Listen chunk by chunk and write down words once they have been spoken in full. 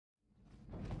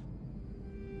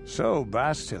So,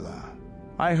 Bastila,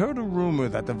 I heard a rumor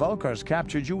that the Vulkars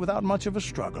captured you without much of a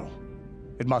struggle.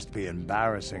 It must be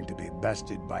embarrassing to be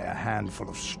bested by a handful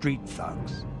of street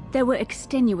thugs. There were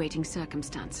extenuating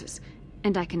circumstances,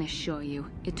 and I can assure you,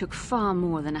 it took far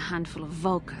more than a handful of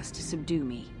Vulkars to subdue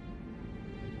me.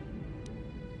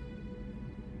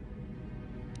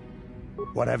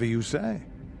 Whatever you say.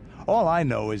 All I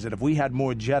know is that if we had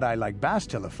more Jedi like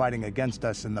Bastila fighting against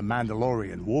us in the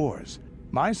Mandalorian Wars,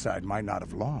 my side might not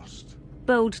have lost.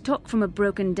 Bold talk from a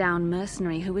broken-down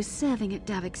mercenary who was serving at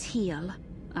Davik's heel.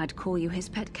 I'd call you his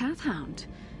pet cat-hound,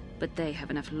 but they have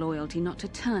enough loyalty not to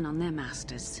turn on their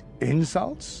masters.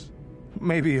 Insults?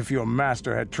 Maybe if your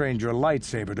master had trained your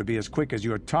lightsaber to be as quick as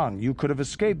your tongue, you could have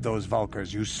escaped those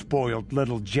Vulkars, you spoiled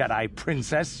little Jedi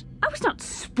princess. I was not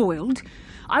spoiled.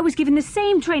 I was given the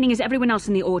same training as everyone else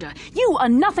in the Order. You are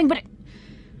nothing but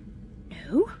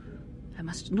No, I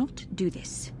must not do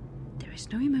this. There is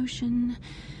no emotion.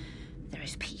 There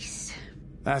is peace.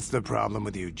 That's the problem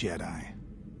with you Jedi.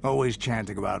 Always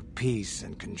chanting about peace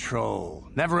and control.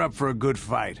 Never up for a good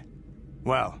fight.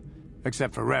 Well,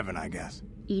 except for Revan, I guess.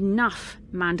 Enough,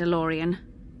 Mandalorian.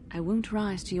 I won't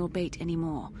rise to your bait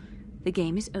anymore. The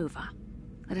game is over.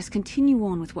 Let us continue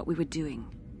on with what we were doing.